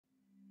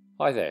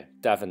Hi there,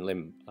 Davin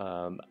Lim,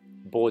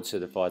 board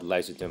certified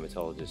laser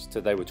dermatologist.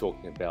 Today we're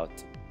talking about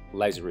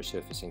laser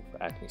resurfacing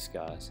for acne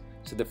scars.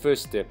 So the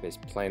first step is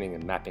planning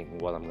and mapping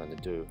what I'm going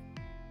to do.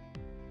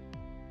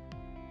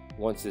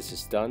 Once this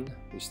is done,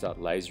 we start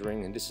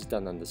lasering, and this is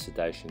done under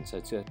sedation, so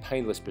it's a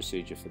painless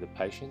procedure for the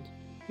patient.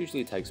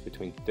 Usually it takes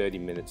between 30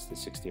 minutes to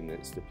 60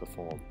 minutes to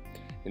perform.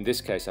 In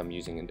this case I'm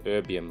using an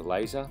erbium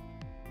laser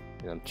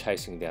and I'm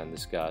chasing down the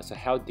scar. So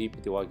how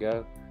deep do I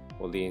go?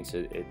 Well, the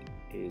answer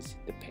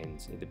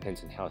depends. It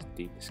depends on how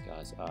deep the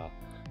scars are.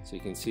 So you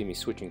can see me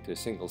switching to a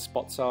single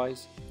spot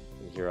size,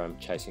 and here I'm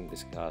chasing the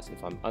scars.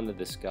 If I'm under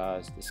the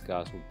scars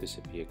will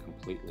disappear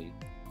completely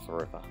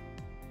forever.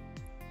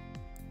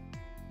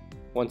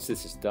 Once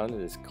this is done,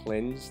 it is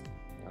cleansed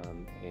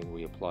and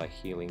we apply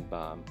healing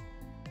balm.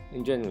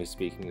 And generally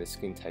speaking, the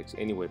skin takes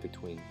anywhere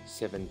between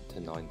 7 to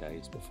 9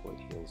 days before it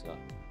heals up.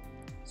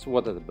 So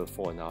what are the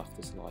before and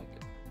afters like?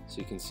 So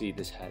you can see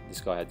this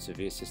guy had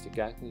severe cystic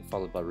acne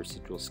followed by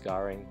residual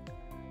scarring.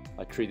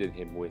 I treated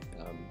him with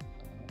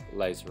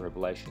laser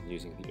ablation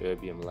using the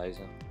erbium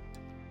laser.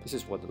 This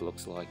is what it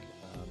looks like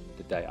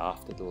the day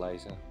after the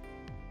laser,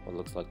 what it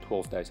looks like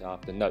 12 days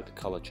after. Note the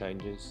color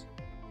changes,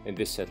 and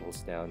this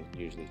settles down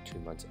usually 2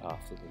 months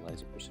after the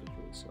laser procedure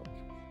itself.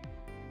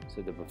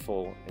 So the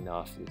before and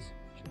afters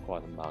show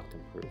quite a marked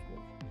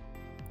improvement.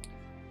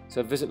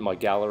 So visit my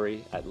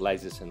gallery at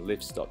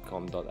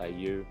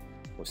lasersandlifts.com.au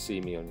or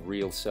see me on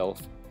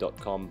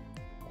realself.com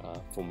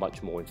for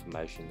much more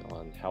information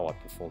on how I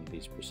perform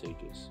these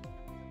procedures.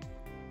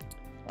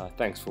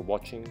 Thanks for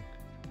watching,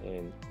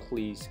 and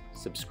please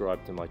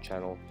subscribe to my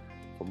channel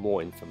for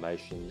more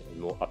information and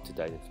more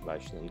up-to-date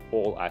information on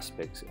all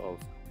aspects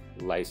of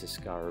laser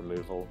scar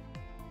removal,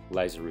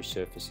 laser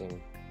resurfacing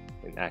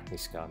and acne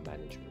scar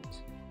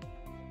management.